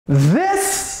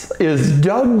This is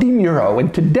Doug DeMuro,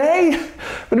 and today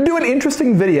I'm going to do an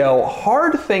interesting video,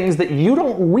 hard things that you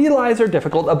don't realize are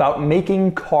difficult about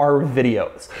making car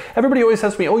videos. Everybody always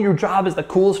says to me, oh, your job is the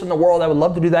coolest in the world, I would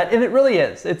love to do that, and it really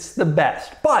is. It's the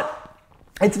best, but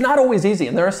it's not always easy,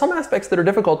 and there are some aspects that are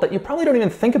difficult that you probably don't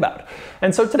even think about.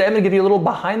 And so today I'm going to give you a little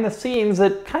behind the scenes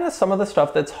at kind of some of the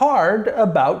stuff that's hard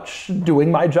about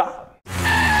doing my job.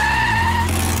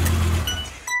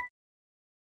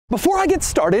 Before I get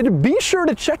started, be sure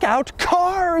to check out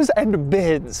Cars and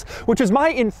Bids, which is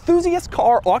my enthusiast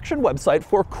car auction website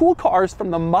for cool cars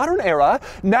from the modern era,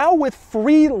 now with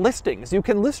free listings. You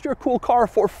can list your cool car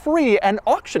for free and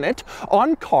auction it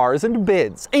on Cars and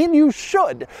Bids. And you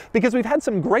should, because we've had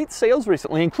some great sales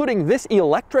recently, including this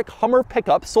electric Hummer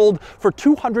pickup sold for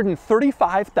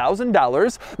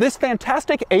 $235,000. This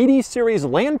fantastic 80 series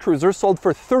Land Cruiser sold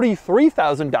for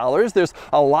 $33,000. There's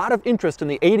a lot of interest in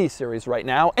the 80 series right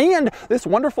now. And this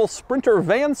wonderful Sprinter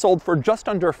van sold for just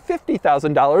under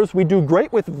 $50,000. We do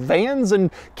great with vans and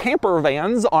camper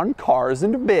vans on Cars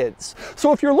and Bids.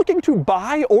 So if you're looking to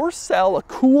buy or sell a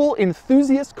cool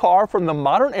enthusiast car from the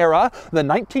modern era, the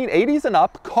 1980s and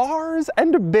up, Cars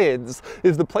and Bids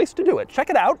is the place to do it. Check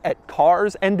it out at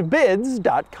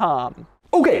carsandbids.com.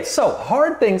 Okay, so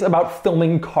hard things about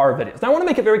filming car videos. Now I want to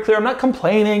make it very clear, I'm not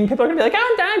complaining. People are going to be like,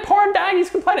 oh, Doug, poor Doug,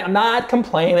 he's complaining. I'm not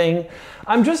complaining.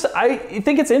 I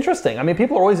think it's interesting. I mean,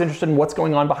 people are always interested in what's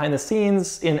going on behind the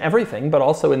scenes in everything, but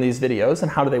also in these videos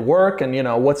and how do they work and, you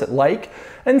know, what's it like.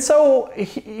 And so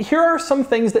here are some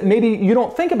things that maybe you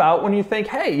don't think about when you think,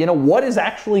 hey, you know, what is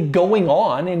actually going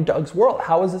on in Doug's world?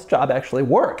 How does this job actually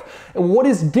work? And what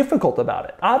is difficult about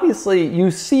it? Obviously,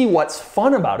 you see what's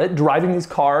fun about it, driving these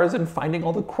cars and finding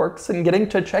all the quirks and getting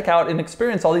to check out and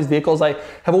experience all these vehicles I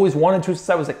have always wanted to since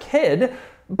I was a kid.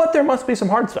 But there must be some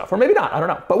hard stuff, or maybe not, I don't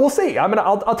know. But we'll see.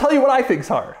 I'll tell you what I think's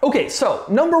hard. Okay, so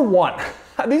number one,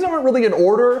 these aren't really in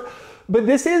order, but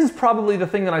this is probably the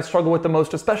thing that I struggle with the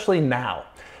most, especially now.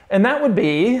 And that would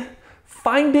be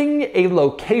finding a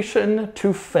location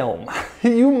to film.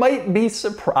 You might be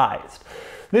surprised.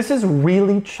 This is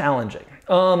really challenging.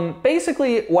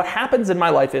 Basically, what happens in my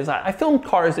life is I film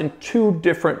cars in two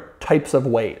different types of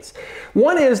ways.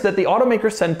 One is that the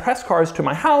automakers send press cars to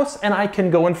my house and I can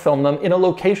go and film them in a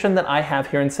location that I have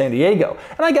here in San Diego.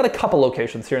 And I got a couple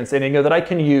locations here in San Diego that I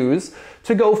can use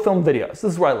to go film videos. This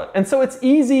is where I live. And so it's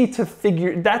easy to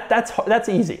figure, that's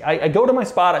easy. I go to my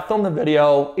spot, I film the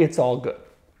video, it's all good.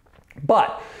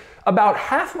 But about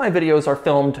half my videos are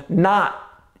filmed not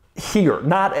here,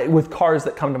 not with cars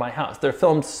that come to my house. They're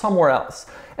filmed somewhere else.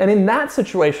 And in that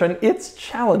situation, it's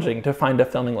challenging to find a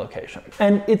filming location.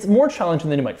 And it's more challenging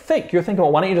than you might think. You're thinking,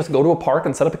 well, why don't you just go to a park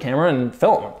and set up a camera and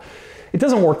film? It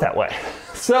doesn't work that way.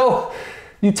 So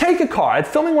you take a car,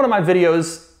 filming one of my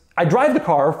videos, I drive the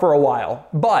car for a while,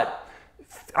 but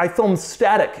I film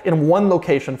static in one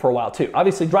location for a while too.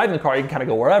 Obviously driving the car, you can kind of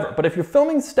go wherever. But if you're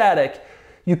filming static,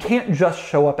 you can't just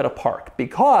show up at a park,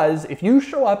 because if you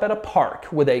show up at a park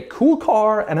with a cool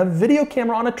car and a video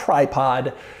camera on a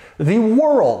tripod, the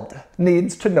world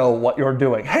needs to know what you're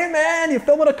doing. Hey man, you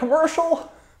filming a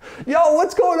commercial? Yo,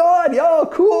 what's going on? Yo,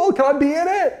 cool, can I be in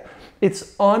it?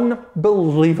 It's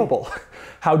unbelievable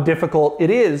how difficult it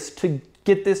is to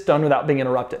get this done without being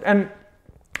interrupted. And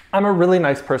I'm a really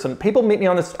nice person. People meet me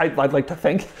on this, I'd like to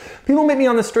think. People meet me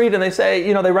on the street and they say,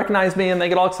 you know, they recognize me and they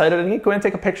get all excited and you go and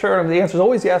take a picture, and the answer is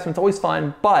always yes and it's always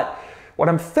fun. But when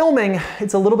I'm filming,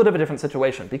 it's a little bit of a different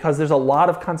situation because there's a lot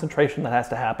of concentration that has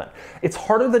to happen. It's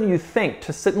harder than you think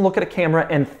to sit and look at a camera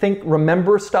and think,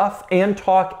 remember stuff and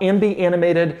talk and be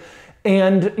animated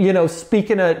and, you know, speak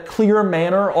in a clear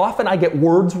manner. Often I get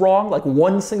words wrong, like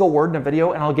one single word in a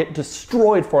video, and I'll get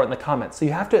destroyed for it in the comments. So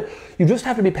you just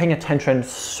have to be paying attention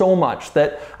so much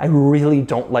that I really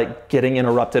don't like getting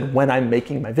interrupted when I'm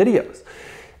making my videos.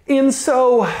 And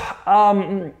so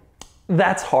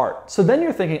that's hard. So then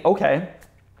you're thinking, okay,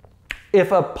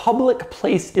 if a public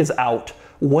place is out,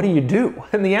 what do you do?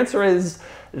 And the answer is,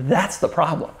 that's the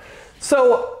problem.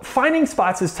 So finding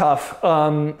spots is tough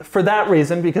for that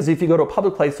reason, because if you go to a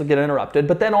public place, you'll get interrupted.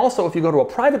 But then also, if you go to a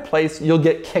private place, you'll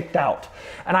get kicked out.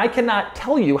 And I cannot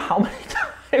tell you how many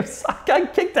times I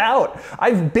got kicked out.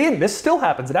 This still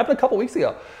happens. It happened a couple weeks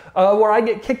ago, where I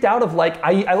get kicked out of, like,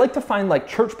 I like to find like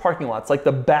church parking lots, like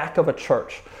the back of a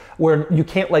church, where you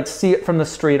can't like see it from the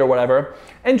street or whatever.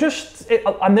 And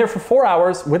I'm there for 4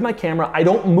 hours with my camera. I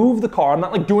don't move the car. I'm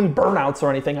not like doing burnouts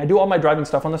or anything. I do all my driving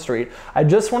stuff on the street. I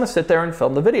just want to sit there and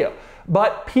film the video.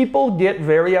 But people get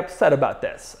very upset about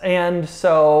this. And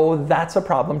so that's a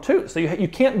problem too. So you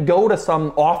can't go to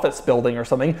some office building or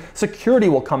something. Security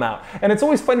will come out. And it's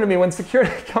always funny to me when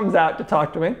security comes out to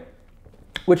talk to me.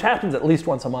 which happens at least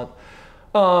once a month,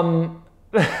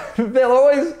 they'll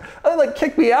always like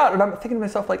kick me out, and I'm thinking to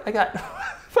myself, like, I got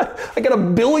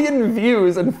 1 billion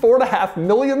views and 4.5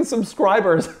 million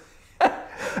subscribers,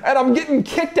 and I'm getting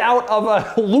kicked out of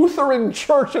a Lutheran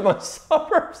church in the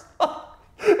suburbs.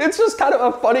 It's just kind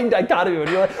of a funny dichotomy. When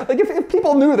you're like if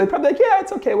people knew, they'd probably be like, yeah,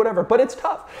 it's okay, whatever. But it's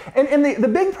tough. And the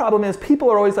big problem is people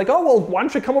are always like, oh, well, why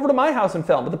don't you come over to my house and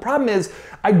film? But the problem is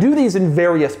I do these in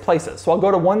various places. So I'll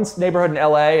go to one neighborhood in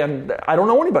LA and I don't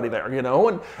know anybody there, you know,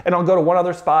 and I'll go to one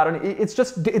other spot. And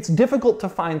it's difficult to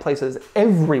find places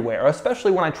everywhere,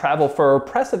 especially when I travel for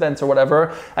press events or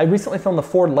whatever. I recently filmed the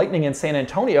Ford Lightning in San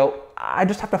Antonio. I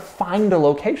just have to find a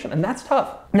location, and that's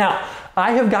tough. Now,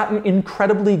 I have gotten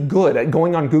incredibly good at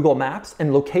going on Google Maps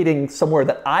and locating somewhere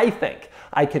that I think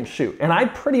I can shoot. And I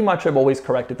pretty much am always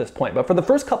correct at this point. But for the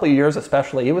first couple of years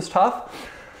especially, it was tough.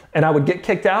 And I would get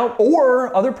kicked out,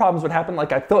 or other problems would happen,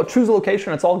 like I choose a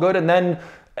location, it's all good, and then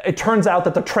it turns out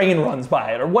that the train runs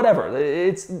by it or whatever.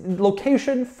 It's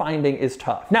location finding is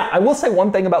tough. Now, I will say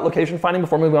one thing about location finding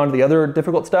before moving on to the other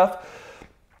difficult stuff.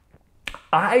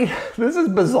 This is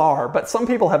bizarre, but some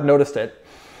people have noticed it.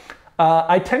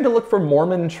 I tend to look for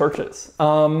Mormon churches.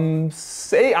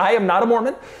 Say I am not a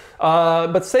Mormon,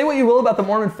 but say what you will about the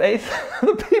Mormon faith,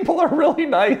 the people are really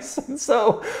nice. And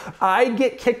so I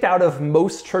get kicked out of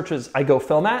most churches I go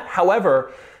film at.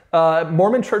 However,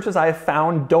 Mormon churches I have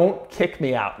found don't kick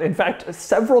me out. In fact,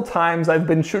 several times I've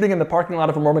been shooting in the parking lot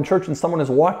of a Mormon church and someone has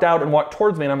walked out and walked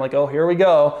towards me and I'm like, oh, here we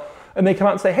go. And they come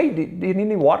out and say, hey, do you need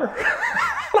any water?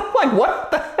 I'm like,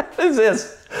 what the heck is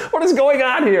this? What is going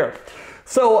on here?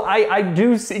 So I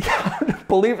do seek out,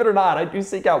 believe it or not, I do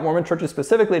seek out Mormon churches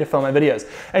specifically to film my videos.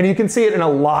 And you can see it in a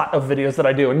lot of videos that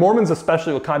I do. And Mormons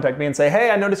especially will contact me and say, hey,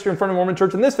 I noticed you're in front of a Mormon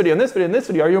church in this video, in this video, in this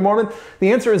video. Are you a Mormon?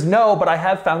 The answer is no, but I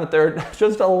have found that they're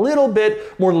just a little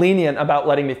bit more lenient about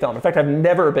letting me film. In fact, I've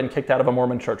never been kicked out of a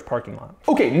Mormon church parking lot.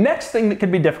 Okay, next thing that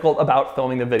can be difficult about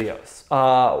filming the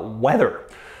videos, weather.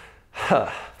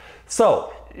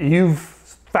 So you've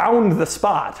found the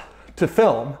spot to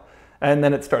film, and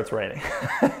then it starts raining.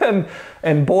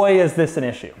 and boy, is this an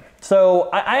issue. So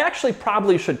I actually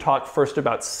probably should talk first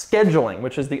about scheduling,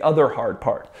 which is the other hard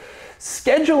part.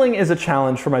 Scheduling is a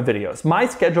challenge for my videos. My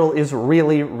schedule is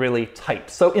really, really tight.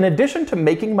 So in addition to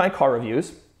making my car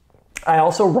reviews, I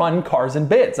also run Cars and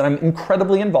Bids, and I'm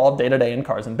incredibly involved day-to-day in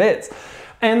Cars and Bids.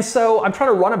 And so I'm trying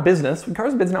to run a business.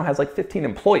 Cars and Bids now has like 15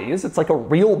 employees. It's like a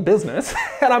real business.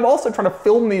 And I'm also trying to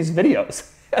film these videos.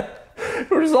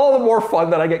 Which is all the more fun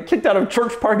that I get kicked out of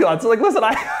church parking lots. So like, listen,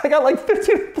 I got like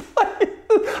 15 employees.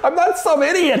 I'm not some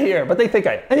idiot here, but they think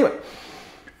I am. Anyway,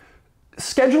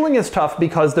 scheduling is tough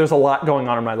because there's a lot going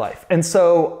on in my life. And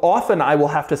so often I will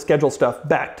have to schedule stuff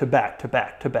back to back to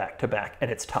back to back to back,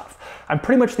 and it's tough. I'm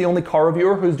pretty much the only car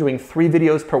reviewer who's doing 3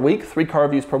 videos per week, 3 car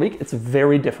reviews per week. It's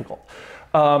very difficult.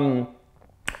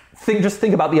 Just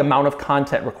think about the amount of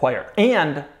content required.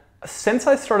 And since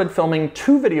I started filming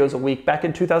 2 videos a week back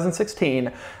in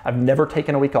 2016, I've never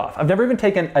taken a week off. I've never even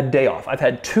taken a day off. I've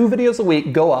had 2 videos a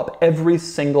week go up every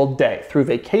single day. Through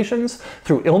vacations,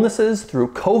 through illnesses, through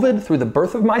COVID, through the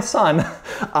birth of my son,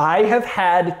 I have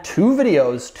had 2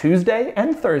 videos Tuesday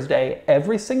and Thursday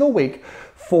every single week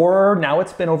for now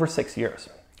it's been over 6 years.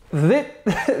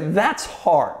 That's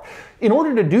hard. In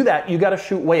order to do that, you got to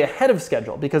shoot way ahead of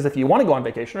schedule, because if you want to go on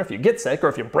vacation, or if you get sick, or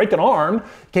if you break an arm, you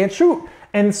can't shoot.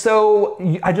 And so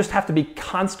I just have to be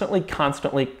constantly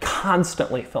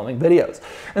filming videos.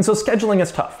 And so scheduling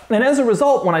is tough. And as a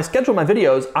result, when I schedule my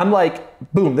videos, I'm like,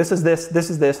 boom, this is this,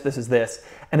 this is this, this is this.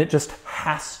 And it just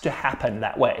has to happen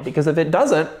that way, because if it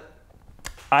doesn't,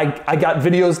 I got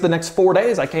videos the next 4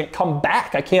 days. I can't come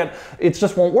back. It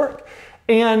just won't work.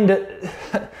 And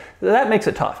that makes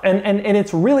it tough. And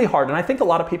it's really hard. And I think a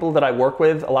lot of people that I work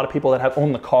with, a lot of people that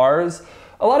own the cars,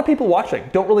 a lot of people watching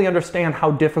don't really understand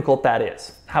how difficult that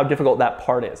is, how difficult that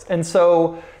part is. And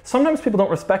so sometimes people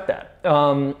don't respect that.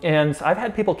 And I've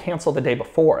had people cancel the day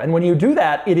before. And when you do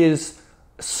that, it is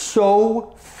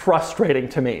so frustrating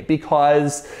to me,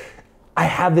 because I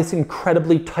have this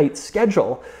incredibly tight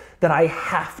schedule that I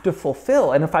have to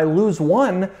fulfill. And if I lose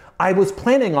one, I was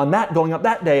planning on that going up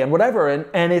that day and whatever.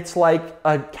 And it's like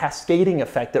a cascading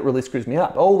effect that really screws me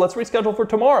up. Oh, let's reschedule for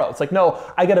tomorrow. It's like, no,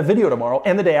 I got a video tomorrow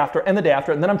and the day after and the day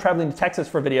after. And then I'm traveling to Texas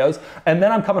for videos. And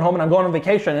then I'm coming home and I'm going on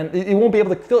vacation, and it won't be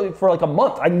able to fill it for like a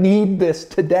month. I need this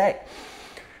today.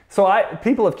 So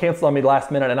people have canceled on me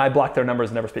last minute, and I block their numbers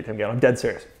and never speak to them again. I'm dead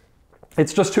serious.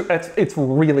 It's just it's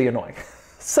really annoying.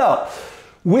 So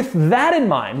with that in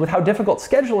mind, with how difficult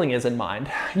scheduling is in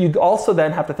mind, you also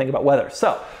then have to think about weather.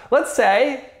 So let's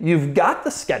say you've got the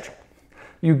schedule.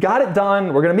 You got it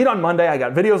done. We're gonna meet on Monday. I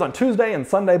got videos on Tuesday and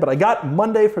Sunday, but I got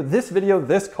Monday for this video,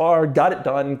 this car, got it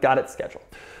done, got it scheduled.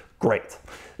 Great.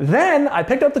 Then I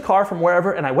picked up the car from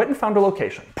wherever and I went and found a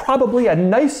location. Probably a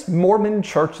nice Mormon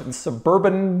church in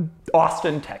suburban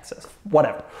Austin, Texas,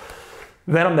 whatever.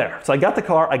 Then I'm there. So I got the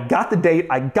car, I got the date,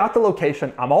 I got the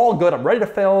location, I'm all good, I'm ready to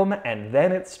film, and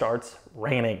then it starts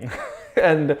raining.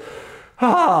 And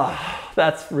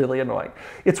that's really annoying.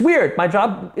 It's weird, my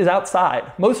job is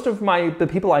outside. Most of the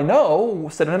people I know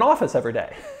sit in an office every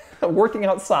day. Working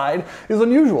outside is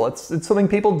unusual. It's something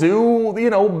people do,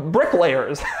 you know,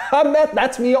 bricklayers.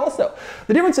 That's me also.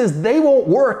 The difference is they won't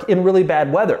work in really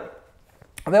bad weather.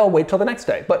 They'll wait till the next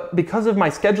day. But because of my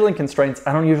scheduling constraints,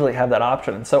 I don't usually have that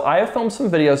option. And so I have filmed some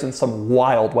videos in some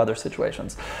wild weather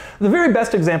situations. The very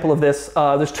best example of this,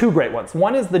 there's two great ones.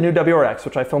 One is the new WRX,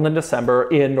 which I filmed in December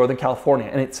in Northern California,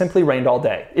 and it simply rained all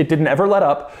day. It didn't ever let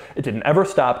up. It didn't ever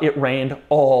stop. It rained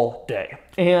all day.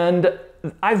 And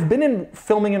I've been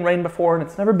filming in rain before, and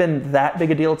it's never been that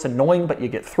big a deal. It's annoying, but you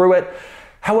get through it.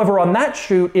 However, on that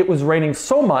shoot, it was raining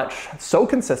so much, so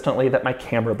consistently, that my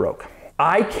camera broke.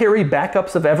 I carry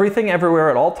backups of everything everywhere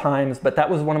at all times, but that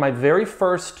was one of my very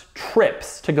first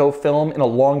trips to go film in a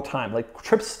long time. Like,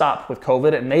 trips stopped with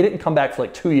COVID, and they didn't come back for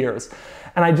like 2 years.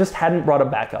 And I just hadn't brought a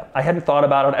backup. I hadn't thought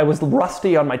about it. I was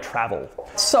rusty on my travel.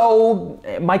 So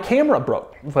my camera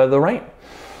broke for the rain.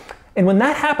 And when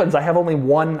that happens, I have only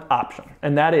one option,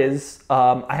 and that is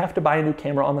I have to buy a new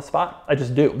camera on the spot. I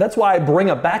just do. That's why I bring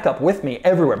a backup with me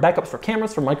everywhere. Backups for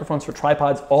cameras, for microphones, for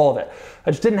tripods, all of it.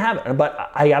 I just didn't have it, but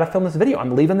I gotta film this video.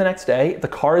 I'm leaving the next day. The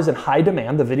car is in high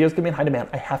demand. The video's gonna be in high demand.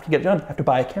 I have to get it done. I have to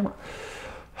buy a camera.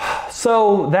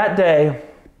 So that day,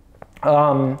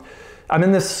 I'm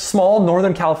in this small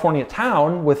Northern California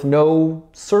town with no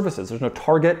services. There's no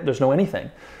Target, there's no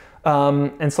anything.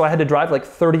 And so I had to drive like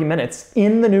 30 minutes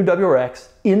in the new WRX,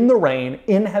 in the rain,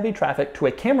 in heavy traffic, to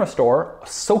a camera store,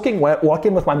 soaking wet, walk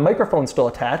in with my microphone still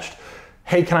attached.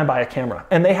 Hey, can I buy a camera?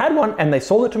 And they had one, and they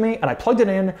sold it to me, and I plugged it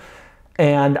in,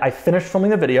 and I finished filming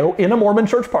the video in a Mormon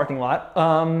church parking lot,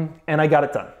 and I got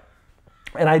it done.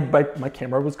 And my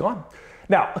camera was gone.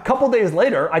 Now, a couple days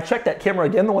later, I checked that camera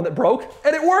again, the one that broke,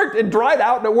 and it worked. It dried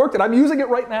out and it worked, and I'm using it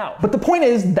right now. But the point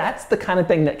is, that's the kind of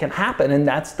thing that can happen, and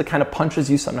that's the kind of punches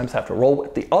you sometimes have to roll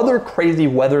with. The other crazy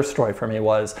weather story for me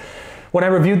was when I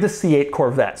reviewed the C8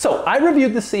 Corvette. So I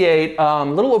reviewed the C8 a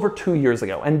little over 2 years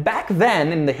ago, and back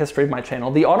then in the history of my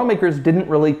channel, the automakers didn't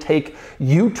really take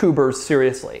YouTubers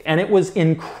seriously, and it was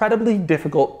incredibly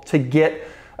difficult to get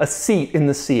a seat in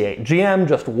the C8. GM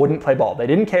just wouldn't play ball. They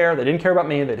didn't care about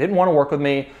me, they didn't want to work with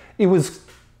me. It was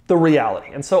the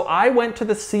reality. And so I went to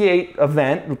the C8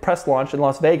 event, the press launch in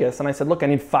Las Vegas, and I said, look, I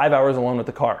need 5 hours alone with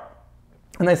the car.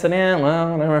 And they said,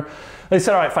 well, whatever. They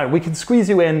said, all right, fine, we can squeeze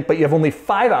you in, but you have only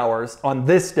 5 hours on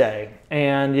this day,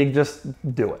 and you just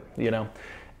do it, you know?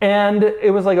 And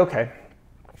it was like, okay.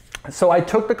 So I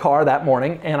took the car that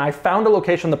morning, and I found a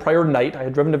location the prior night. I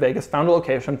had driven to Vegas, found a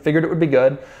location, figured it would be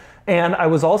good. And I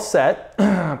was all set,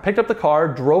 picked up the car,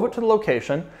 drove it to the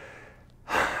location,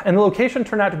 and the location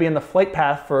turned out to be in the flight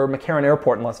path for McCarran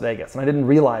Airport in Las Vegas. And I didn't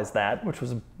realize that, which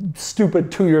was a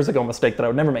stupid 2 years ago mistake that I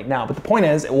would never make now. But the point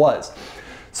is, it was.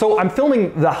 So I'm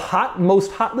filming the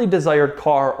most hotly desired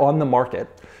car on the market,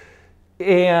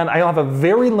 and I have a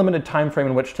very limited time frame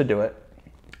in which to do it.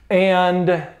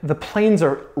 And the planes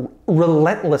are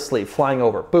relentlessly flying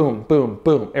over. Boom, boom,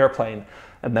 boom, airplane.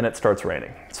 And then it starts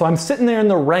raining. So I'm sitting there in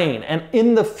the rain, and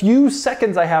in the few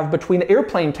seconds I have between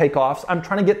airplane takeoffs, I'm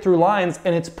trying to get through lines,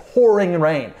 and it's pouring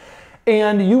rain.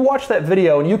 And you watch that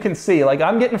video and you can see, like,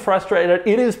 I'm getting frustrated.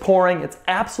 It is pouring. It's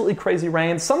absolutely crazy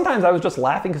rain. Sometimes I was just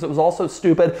laughing because it was all so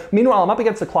stupid. Meanwhile, I'm up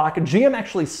against the clock, and GM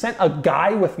actually sent a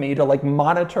guy with me to like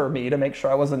monitor me to make sure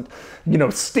I wasn't, you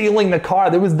know, stealing the car.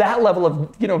 There was that level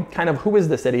of, you know, kind of who is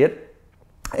this idiot?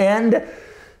 And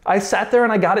I sat there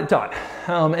and I got it done.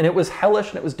 And it was hellish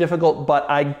and it was difficult, but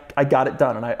I got it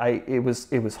done, and it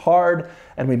was hard,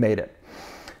 and we made it.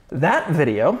 That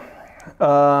video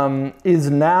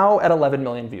is now at 11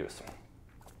 million views.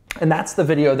 And that's the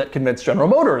video that convinced General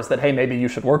Motors that, hey, maybe you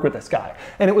should work with this guy.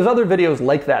 And it was other videos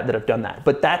like that that have done that.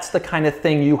 But that's the kind of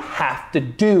thing you have to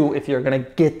do if you're gonna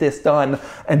get this done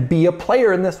and be a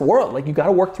player in this world. Like, you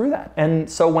gotta work through that. And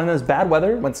so when there's bad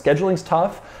weather, when scheduling's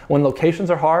tough, when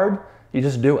locations are hard, you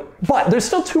just do it. But there's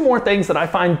still two more things that I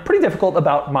find pretty difficult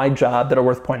about my job that are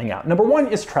worth pointing out. Number one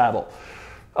is travel.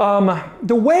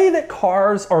 The way that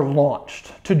cars are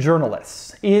launched to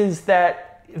journalists is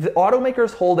that the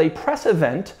automakers hold a press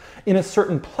event in a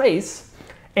certain place,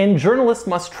 and journalists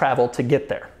must travel to get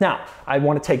there. Now, I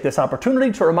want to take this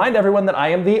opportunity to remind everyone that I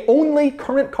am the only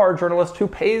current car journalist who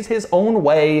pays his own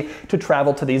way to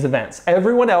travel to these events.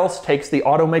 Everyone else takes the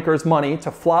automaker's money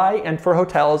to fly and for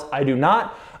hotels. I do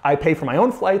not. I pay for my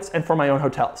own flights and for my own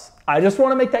hotels. I just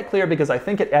want to make that clear because I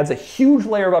think it adds a huge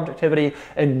layer of objectivity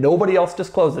and nobody else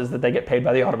discloses that they get paid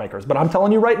by the automakers. But I'm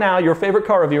telling you right now, your favorite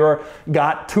car reviewer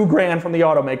got $2 grand from the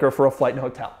automaker for a flight and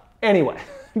hotel. Anyway,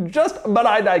 but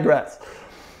I digress.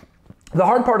 The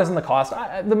hard part isn't the cost.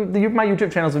 My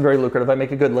YouTube channel is very lucrative. I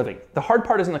make a good living. The hard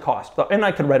part isn't the cost, and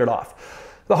I could write it off.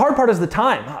 The hard part is the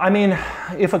time. I mean,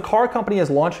 if a car company is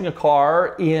launching a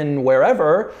car in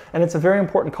wherever, and it's a very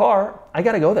important car, I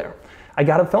gotta go there. I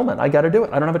gotta film it, I gotta do it,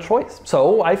 I don't have a choice.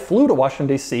 So I flew to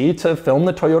Washington, DC to film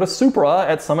the Toyota Supra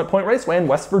at Summit Point Raceway in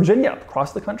West Virginia,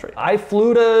 across the country. I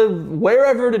flew to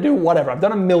wherever to do whatever. I've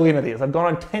done a million of these. I've gone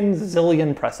on 10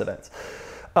 zillion press events.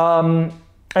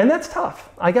 And that's tough.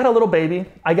 I got a little baby.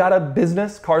 I got a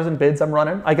business, Cars and Bids, I'm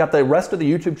running. I got the rest of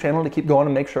the YouTube channel to keep going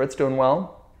and make sure it's doing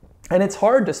well. And it's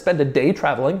hard to spend a day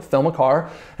traveling, film a car,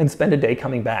 and spend a day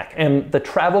coming back. And the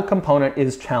travel component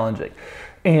is challenging.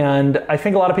 And I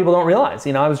think a lot of people don't realize,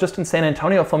 I was just in San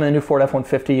Antonio filming the new Ford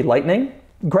F-150 Lightning.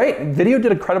 Great, video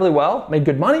did incredibly well, made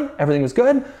good money, everything was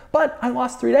good, but I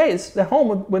lost 3 days at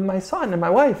home with my son and my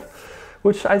wife,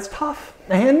 which is tough.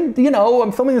 And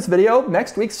I'm filming this video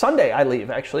next week, Sunday I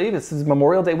leave actually. This is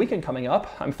Memorial Day weekend coming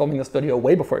up. I'm filming this video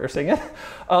way before you're seeing it.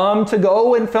 To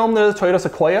go and film the Toyota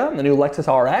Sequoia, and the new Lexus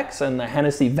RX, and the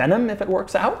Hennessy Venom if it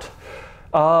works out.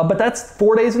 But that's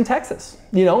 4 days in Texas,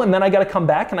 and then I gotta come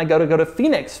back and I gotta go to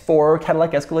Phoenix for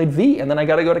Cadillac Escalade V, and then I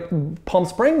gotta go to Palm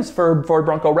Springs for Ford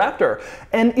Bronco Raptor.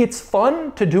 And it's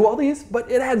fun to do all these,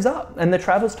 but it adds up, and the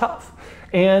travel's tough.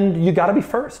 And you gotta be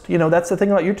first. That's the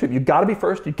thing about YouTube. You gotta be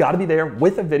first, you gotta be there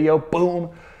with a video, boom.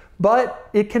 But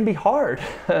it can be hard,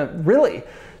 really,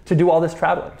 to do all this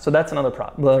traveling. So that's another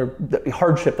problem, the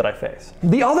hardship that I face.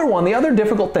 The other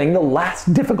difficult thing, the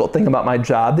last difficult thing about my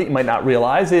job that you might not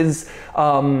realize is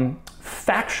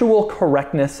factual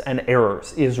correctness and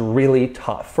errors is really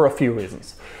tough for a few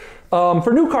reasons.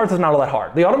 For new cars, it's not all that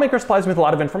hard. The automaker supplies me with a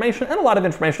lot of information, and a lot of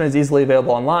information is easily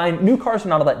available online. New cars are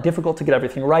not all that difficult to get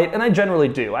everything right, and I generally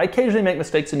do. I occasionally make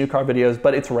mistakes in new car videos,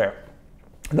 but it's rare.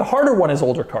 The harder one is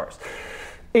older cars.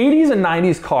 80s and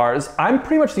 90s cars, I'm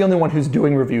pretty much the only one who's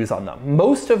doing reviews on them.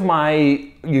 Most of my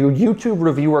YouTube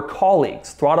reviewer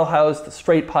colleagues, Throttle House, the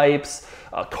Straight Pipes,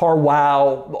 Car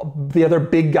Wow, the other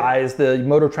big guys, the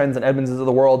Motor Trends and Edmundses of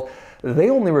the world, they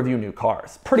only review new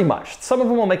cars, pretty much. Some of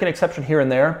them will make an exception here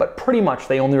and there, but pretty much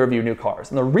they only review new cars.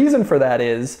 And the reason for that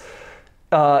is,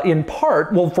 in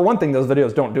part, well, for one thing, those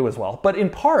videos don't do as well, but in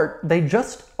part, they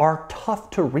just are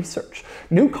tough to research.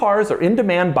 New cars are in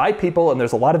demand by people, and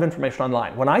there's a lot of information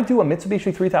online. When I do a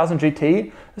Mitsubishi 3000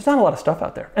 GT, there's not a lot of stuff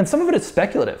out there. And some of it is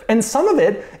speculative, and some of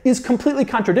it is completely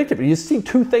contradictory. You see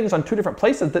two things on two different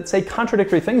places that say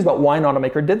contradictory things about why an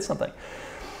automaker did something.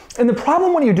 And the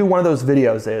problem when you do one of those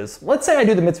videos is, let's say I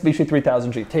do the Mitsubishi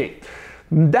 3000 GT.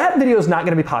 That video is not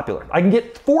going to be popular. I can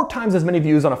get 4 times as many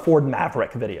views on a Ford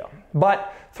Maverick video.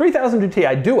 But 3000 GT,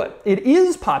 I do it. It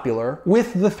is popular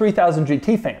with the 3000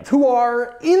 GT fans, who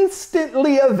are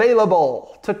instantly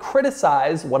available to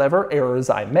criticize whatever errors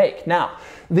I make. Now,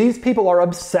 these people are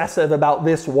obsessive about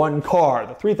this one car,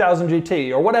 the 3000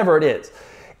 GT, or whatever it is.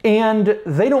 And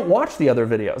they don't watch the other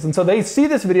videos. And so they see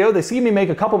this video, they see me make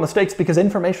a couple mistakes because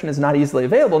information is not easily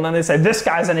available, and then they say, this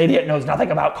guy's an idiot, knows nothing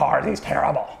about cars, he's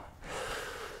terrible.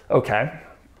 Okay.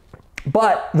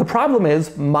 But the problem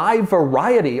is my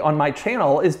variety on my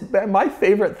channel is my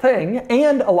favorite thing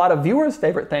and a lot of viewers'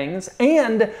 favorite things,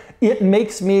 and it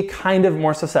makes me kind of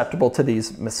more susceptible to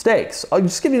these mistakes. I'll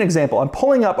just give you an example. I'm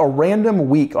pulling up a random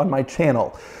week on my channel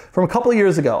from a couple of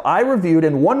years ago. I reviewed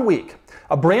in 1 week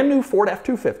a brand new Ford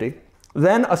F-250,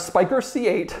 then a Spyker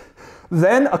C8,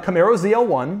 then a Camaro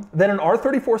ZL1, then an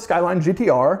R34 Skyline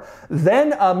GTR,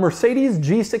 then a Mercedes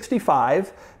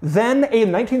G65, then a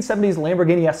 1970s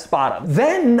Lamborghini Espada,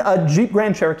 then a Jeep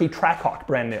Grand Cherokee Trackhawk,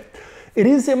 brand new. It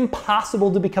is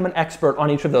impossible to become an expert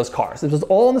on each of those cars. This was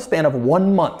all in the span of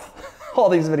 1 month, all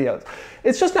these videos.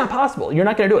 It's just not possible. You're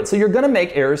not gonna do it. So you're gonna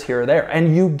make errors here or there,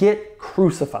 and you get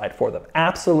crucified for them,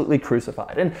 absolutely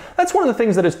crucified. And that's one of the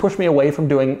things that has pushed me away from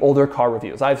doing older car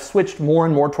reviews. I've switched more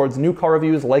and more towards new car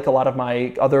reviews, like a lot of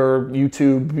my other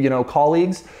YouTube,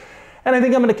 colleagues. And I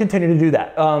think I'm gonna continue to do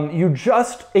that. You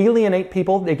just alienate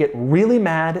people, they get really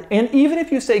mad, and even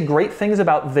if you say great things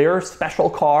about their special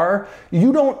car,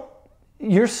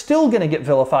 you're still gonna get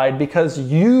vilified because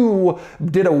you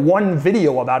did a one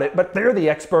video about it, but they're the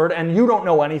expert and you don't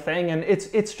know anything, and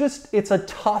it's a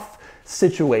tough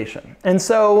situation. And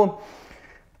so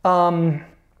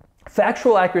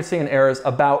factual accuracy and errors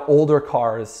about older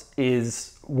cars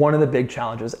is one of the big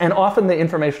challenges. And often the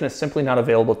information is simply not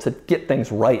available to get things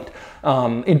right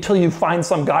until you find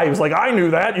some guy who's like, I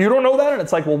knew that, you don't know that? And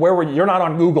it's like, well, where were you? You're not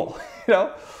on Google, you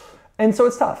know? And so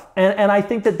it's tough. And I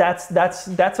think that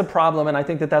that's a problem. And I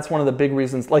think that that's one of the big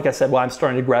reasons, like I said, why I'm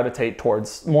starting to gravitate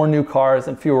towards more new cars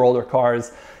and fewer older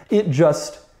cars.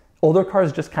 Older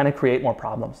cars just kind of create more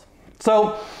problems.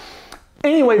 So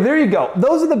anyway, there you go.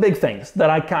 Those are the big things that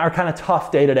are kind of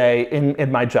tough day to day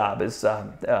in my job is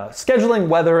scheduling,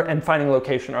 weather, and finding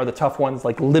location are the tough ones,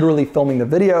 like literally filming the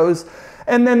videos.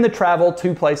 And then the travel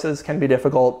to places can be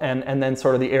difficult, and then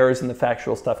sort of the errors and the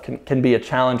factual stuff can be a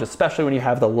challenge, especially when you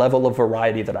have the level of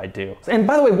variety that I do. And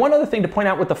by the way, one other thing to point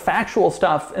out with the factual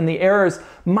stuff and the errors,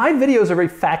 my videos are very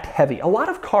fact heavy. A lot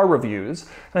of car reviews,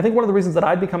 and I think one of the reasons that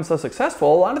I've become so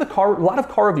successful, a lot of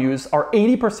car reviews are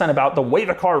 80% about the way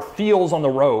the car feels on the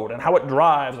road and how it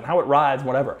drives and how it rides,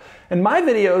 whatever. And my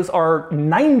videos are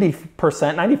 90%,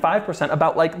 95%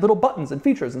 about like little buttons and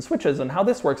features and switches and how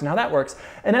this works and how that works.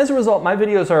 And as a result, my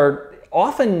videos are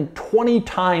often 20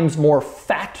 times more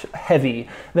fact heavy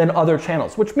than other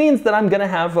channels, which means that I'm gonna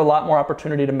have a lot more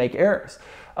opportunity to make errors.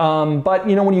 But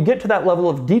you know, when you get to that level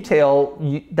of detail,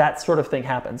 that sort of thing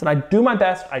happens. And I do my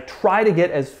best. I try to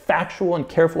get as factual and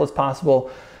careful as possible,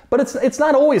 but it's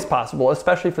not always possible,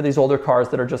 especially for these older cars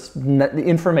that are just, the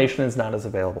information is not as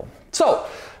available. So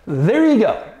there you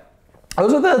go.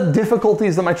 Those are the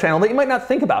difficulties of my channel that you might not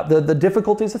think about, the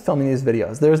difficulties of filming these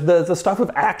videos. There's the stuff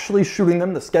of actually shooting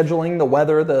them, the scheduling, the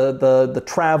weather, the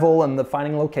travel, and the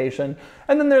finding location.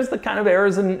 And then there's the kind of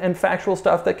errors and factual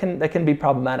stuff that can be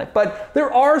problematic. But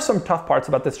there are some tough parts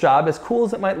about this job. As cool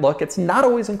as it might look, it's not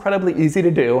always incredibly easy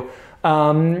to do.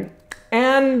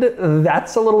 And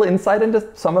that's a little insight into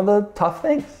some of the tough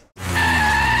things.